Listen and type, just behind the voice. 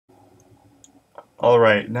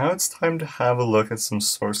Alright, now it's time to have a look at some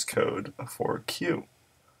source code for a queue.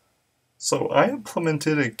 So I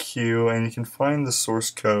implemented a queue, and you can find the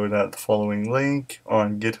source code at the following link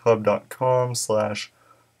on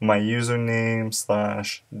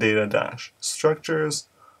github.com/myusername/data-structures.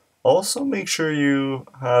 Also make sure you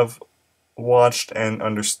have watched and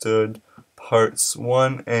understood parts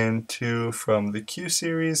 1 and 2 from the queue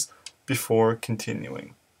series before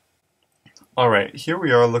continuing. Alright, here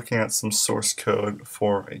we are looking at some source code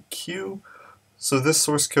for a queue. So this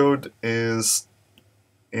source code is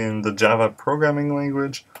in the Java programming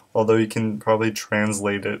language, although you can probably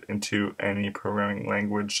translate it into any programming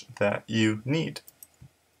language that you need.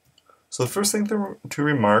 So the first thing to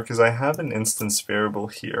remark is I have an instance variable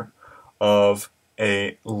here of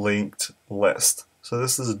a linked list. So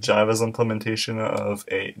this is Java's implementation of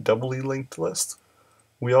a doubly linked list.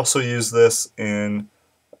 We also use this in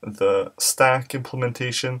the stack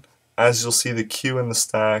implementation. As you'll see, the queue and the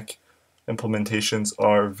stack implementations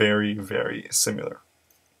are very, very similar.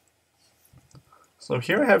 So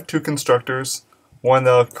here I have two constructors, one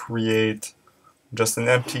that'll create just an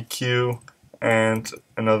empty queue and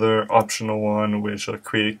another optional one which will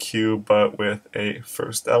create a queue but with a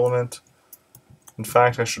first element. In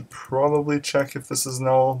fact, I should probably check if this is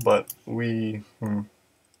null, but we might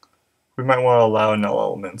want to allow null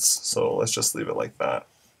elements, so let's just leave it like that.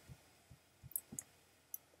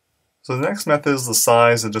 So the next method is the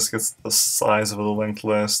size. It just gets the size of the linked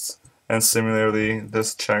list, and similarly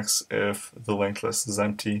this checks if the linked list is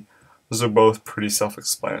empty. Those are both pretty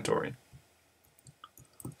self-explanatory.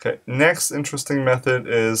 Okay, next interesting method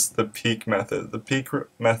is the peek method. The peek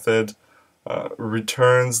method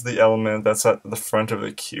returns the element that's at the front of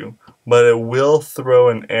the queue, but it will throw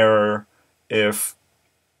an error if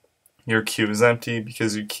your queue is empty,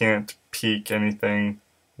 because you can't peek anything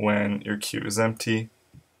when your queue is empty.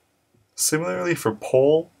 Similarly for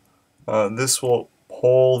poll, this will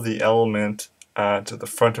poll the element at the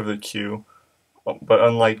front of the queue, but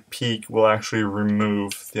unlike peek, will actually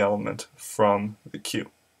remove the element from the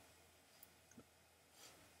queue.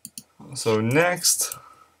 So next,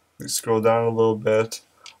 we scroll down a little bit,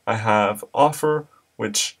 I have offer,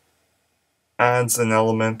 which adds an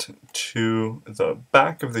element to the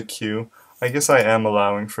back of the queue. I guess I am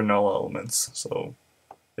allowing for null elements, so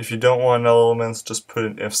if you don't want null elements, just put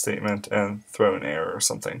an if statement and throw an error or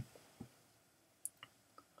something.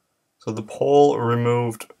 So the poll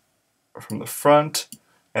removed from the front,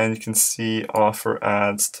 and you can see offer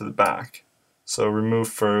adds to the back. So remove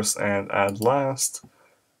first and add last.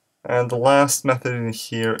 And the last method in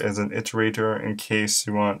here is an iterator, in case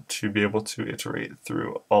you want to be able to iterate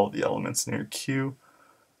through all the elements in your queue.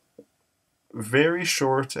 Very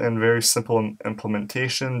short and very simple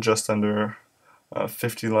implementation, just under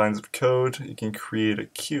 50 lines of code. You can create a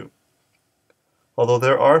queue. Although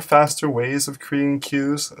there are faster ways of creating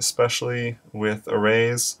queues, especially with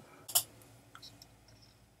arrays.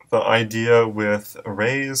 The idea with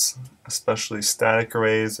arrays, especially static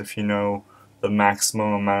arrays, if you know the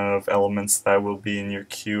maximum amount of elements that will be in your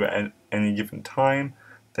queue at any given time,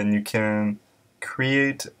 then you can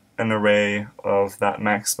create an array of that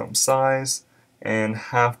maximum size and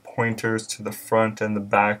have pointers to the front and the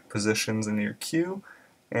back positions in your queue,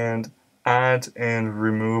 and add and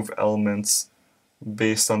remove elements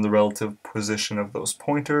based on the relative position of those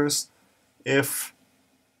pointers. If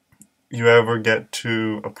you ever get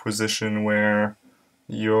to a position where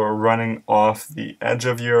you're running off the edge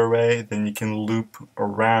of your array, then you can loop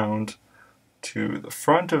around to the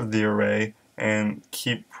front of the array and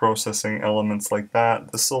keep processing elements like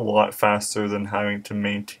that. This is a lot faster than having to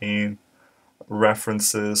maintain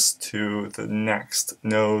references to the next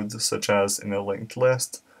node, such as in a linked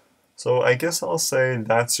list. So I guess I'll say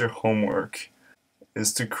that's your homework,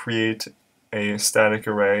 is to create a static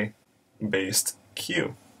array based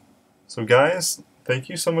queue. So guys, thank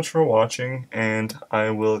you so much for watching, and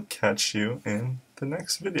I will catch you in the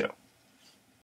next video.